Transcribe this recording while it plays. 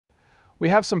We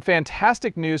have some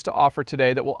fantastic news to offer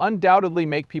today that will undoubtedly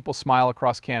make people smile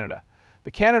across Canada.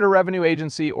 The Canada Revenue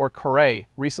Agency, or CRA,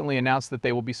 recently announced that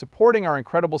they will be supporting our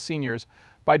incredible seniors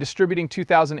by distributing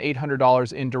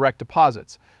 $2,800 in direct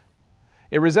deposits.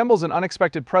 It resembles an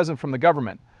unexpected present from the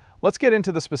government. Let's get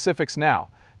into the specifics now.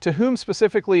 To whom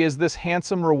specifically is this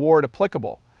handsome reward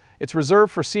applicable? It's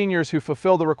reserved for seniors who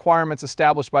fulfill the requirements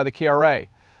established by the CRA.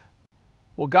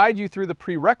 We'll guide you through the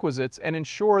prerequisites and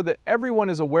ensure that everyone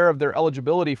is aware of their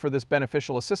eligibility for this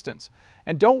beneficial assistance.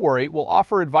 And don't worry, we'll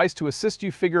offer advice to assist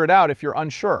you figure it out if you're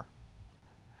unsure.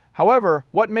 However,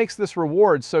 what makes this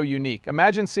reward so unique?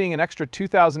 Imagine seeing an extra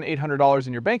 $2,800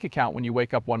 in your bank account when you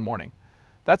wake up one morning.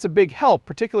 That's a big help,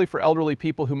 particularly for elderly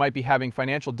people who might be having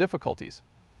financial difficulties.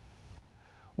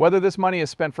 Whether this money is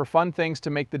spent for fun things to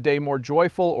make the day more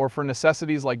joyful or for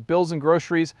necessities like bills and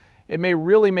groceries, it may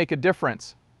really make a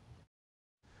difference.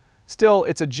 Still,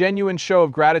 it's a genuine show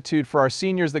of gratitude for our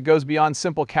seniors that goes beyond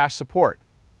simple cash support.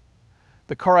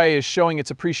 The CRA is showing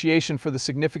its appreciation for the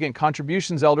significant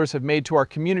contributions elders have made to our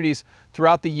communities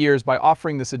throughout the years by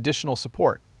offering this additional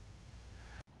support.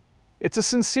 It's a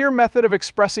sincere method of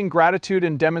expressing gratitude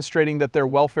and demonstrating that their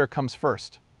welfare comes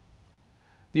first.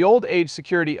 The Old Age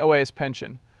Security OAS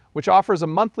pension, which offers a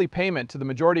monthly payment to the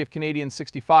majority of Canadians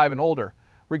 65 and older,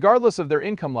 regardless of their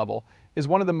income level, is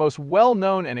one of the most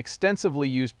well-known and extensively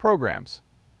used programs.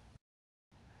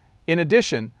 In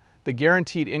addition, the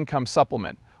Guaranteed Income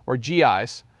Supplement, or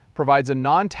GIS, provides a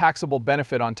non-taxable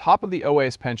benefit on top of the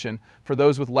OAS pension for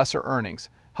those with lesser earnings,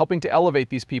 helping to elevate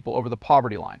these people over the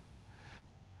poverty line.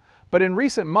 But in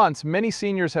recent months, many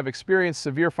seniors have experienced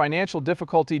severe financial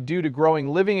difficulty due to growing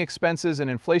living expenses and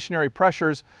inflationary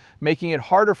pressures, making it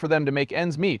harder for them to make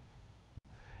ends meet.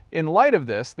 In light of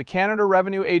this, the Canada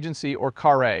Revenue Agency, or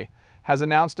CRA, has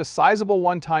announced a sizable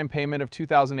one-time payment of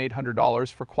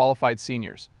 $2,800 for qualified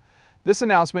seniors. This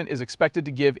announcement is expected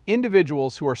to give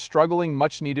individuals who are struggling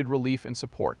much-needed relief and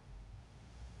support.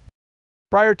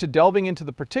 Prior to delving into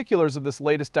the particulars of this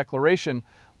latest declaration,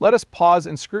 let us pause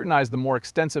and scrutinize the more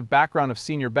extensive background of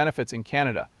senior benefits in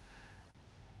Canada.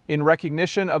 In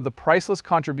recognition of the priceless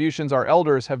contributions our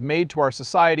elders have made to our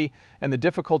society and the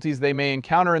difficulties they may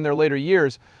encounter in their later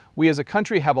years, we as a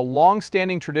country have a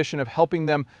long-standing tradition of helping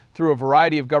them through a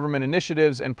variety of government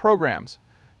initiatives and programs.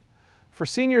 For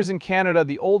seniors in Canada,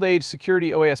 the Old Age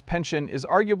Security OAS pension is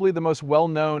arguably the most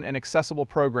well-known and accessible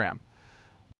program.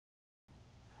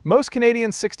 Most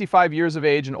Canadians 65 years of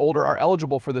age and older are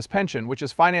eligible for this pension, which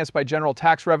is financed by general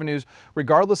tax revenues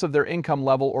regardless of their income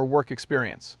level or work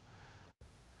experience.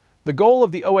 The goal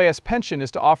of the OAS pension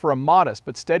is to offer a modest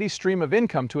but steady stream of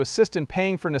income to assist in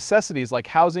paying for necessities like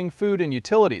housing, food, and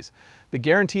utilities. The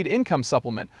Guaranteed Income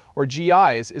Supplement, or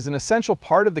GIs, is an essential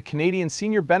part of the Canadian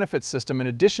senior benefits system in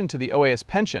addition to the OAS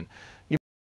pension,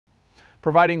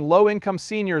 providing low-income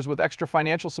seniors with extra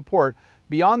financial support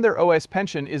beyond their OAS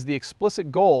pension is the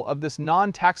explicit goal of this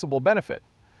non-taxable benefit.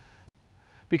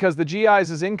 Because the GIs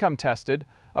is income tested,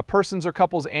 a person's or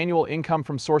couple's annual income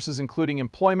from sources including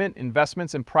employment,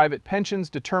 investments, and private pensions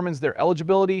determines their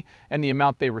eligibility and the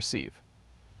amount they receive.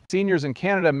 Seniors in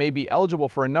Canada may be eligible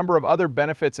for a number of other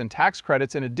benefits and tax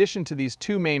credits in addition to these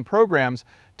two main programs,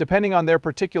 depending on their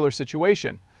particular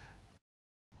situation.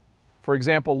 For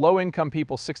example, low-income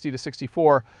people 60 to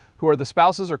 64, who are the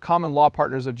spouses or common law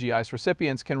partners of GIS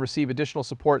recipients, can receive additional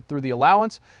support through the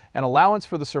allowance and allowance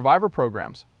for the survivor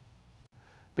programs.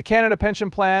 The Canada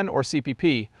Pension Plan, or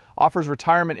CPP, offers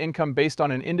retirement income based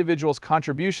on an individual's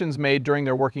contributions made during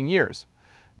their working years.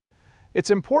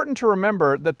 It's important to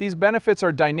remember that these benefits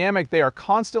are dynamic. They are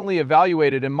constantly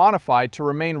evaluated and modified to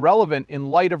remain relevant in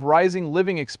light of rising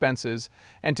living expenses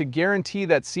and to guarantee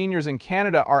that seniors in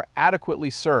Canada are adequately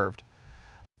served.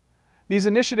 These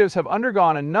initiatives have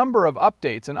undergone a number of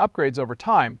updates and upgrades over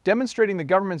time, demonstrating the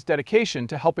government's dedication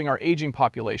to helping our aging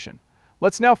population.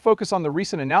 Let's now focus on the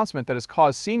recent announcement that has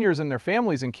caused seniors and their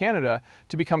families in Canada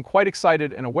to become quite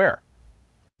excited and aware.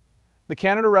 The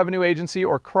Canada Revenue Agency,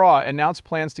 or CRA, announced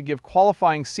plans to give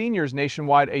qualifying seniors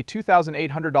nationwide a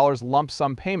 $2,800 lump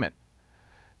sum payment.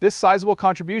 This sizable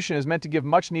contribution is meant to give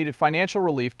much-needed financial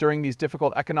relief during these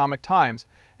difficult economic times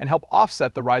and help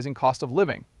offset the rising cost of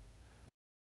living.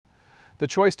 The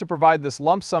choice to provide this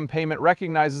lump sum payment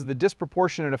recognizes the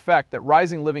disproportionate effect that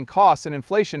rising living costs and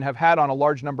inflation have had on a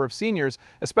large number of seniors,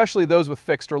 especially those with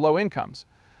fixed or low incomes.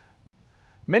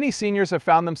 Many seniors have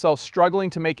found themselves struggling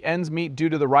to make ends meet due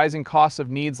to the rising costs of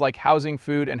needs like housing,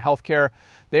 food, and healthcare.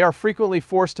 They are frequently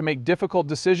forced to make difficult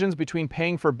decisions between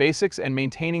paying for basics and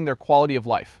maintaining their quality of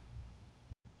life.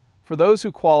 For those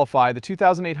who qualify, the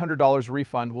 $2,800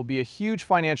 refund will be a huge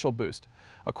financial boost.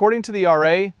 According to the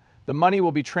RA, The money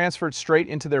will be transferred straight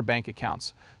into their bank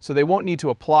accounts, so they won't need to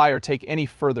apply or take any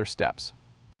further steps.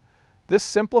 This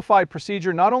simplified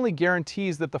procedure not only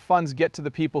guarantees that the funds get to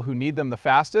the people who need them the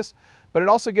fastest, but it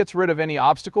also gets rid of any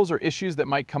obstacles or issues that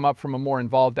might come up from a more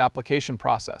involved application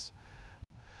process.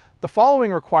 The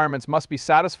following requirements must be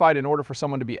satisfied in order for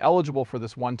someone to be eligible for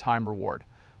this one-time reward.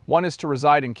 One is to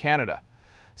reside in Canada.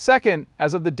 Second,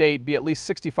 as of the date, be at least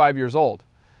 65 years old.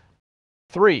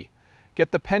 3.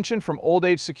 Get the pension from Old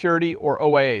Age Security or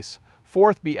OAS.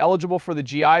 Fourth, be eligible for the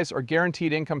GIs or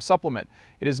Guaranteed Income Supplement.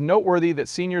 It is noteworthy that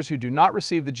seniors who do not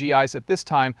receive the GIs at this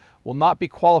time will not be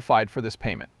qualified for this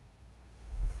payment.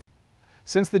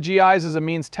 Since the GIs is a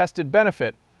means-tested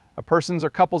benefit, a person's or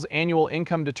couple's annual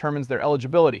income determines their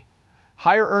eligibility.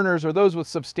 Higher earners or those with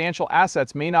substantial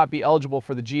assets may not be eligible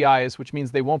for the GIs, which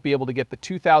means they won't be able to get the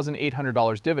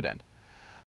 $2,800 dividend.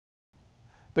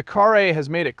 The CRA has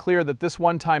made it clear that this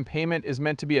one-time payment is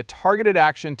meant to be a targeted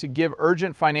action to give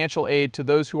urgent financial aid to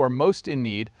those who are most in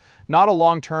need, not a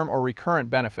long-term or recurrent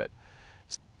benefit.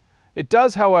 It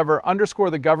does, however, underscore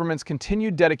the government's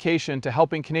continued dedication to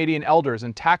helping Canadian elders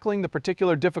and tackling the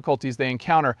particular difficulties they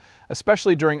encounter,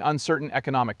 especially during uncertain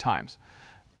economic times.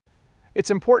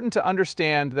 It's important to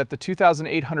understand that the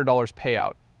 $2,800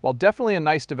 payout, while definitely a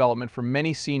nice development for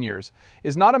many seniors,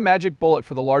 is not a magic bullet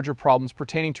for the larger problems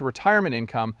pertaining to retirement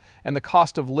income and the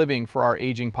cost of living for our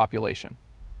aging population.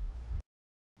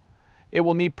 It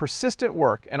will need persistent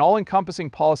work and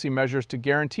all-encompassing policy measures to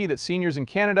guarantee that seniors in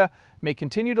Canada may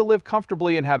continue to live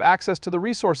comfortably and have access to the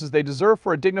resources they deserve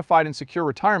for a dignified and secure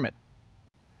retirement.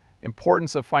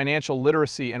 Importance of financial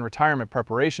literacy and retirement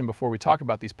preparation. Before we talk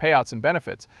about these payouts and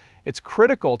benefits, it's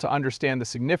critical to understand the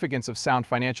significance of sound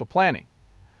financial planning.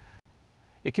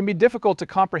 It can be difficult to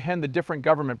comprehend the different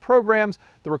government programs,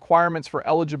 the requirements for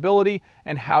eligibility,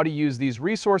 and how to use these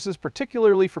resources,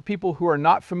 particularly for people who are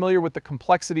not familiar with the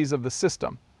complexities of the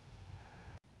system.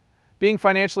 Being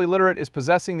financially literate is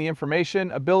possessing the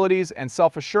information, abilities, and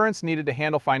self-assurance needed to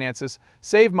handle finances,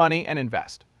 save money, and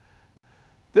invest.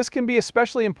 This can be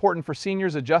especially important for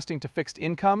seniors adjusting to fixed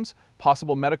incomes,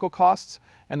 possible medical costs,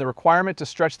 and the requirement to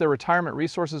stretch their retirement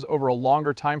resources over a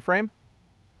longer time frame.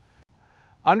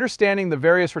 Understanding the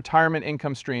various retirement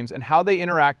income streams and how they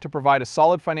interact to provide a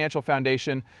solid financial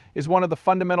foundation is one of the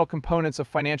fundamental components of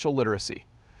financial literacy.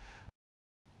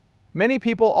 Many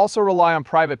people also rely on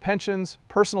private pensions,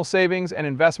 personal savings, and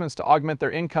investments to augment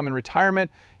their income in retirement,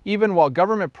 even while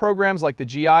government programs like the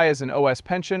GIs and OS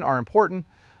pension are important.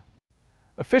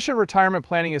 Efficient retirement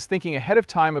planning is thinking ahead of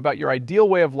time about your ideal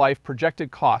way of life,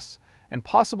 projected costs, and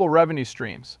possible revenue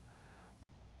streams.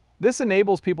 This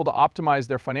enables people to optimize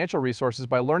their financial resources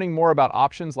by learning more about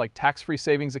options like tax-free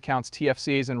savings accounts,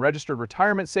 TFCs, and registered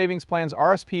retirement savings plans,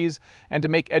 RSPs, and to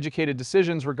make educated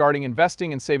decisions regarding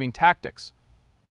investing and saving tactics.